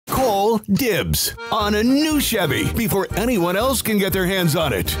call dibs on a new Chevy before anyone else can get their hands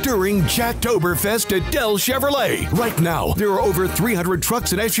on it during Jacktoberfest at Dell Chevrolet. Right now, there are over 300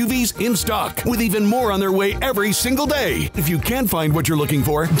 trucks and SUVs in stock, with even more on their way every single day. If you can't find what you're looking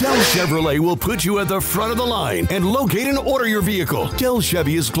for, Dell Chevrolet will put you at the front of the line and locate and order your vehicle. Dell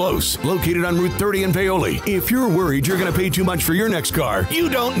Chevy is close, located on Route 30 in Paoli. If you're worried you're going to pay too much for your next car, you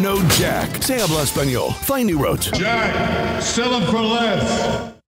don't know Jack. Se habla español. Find new roads. Jack, sell them for less.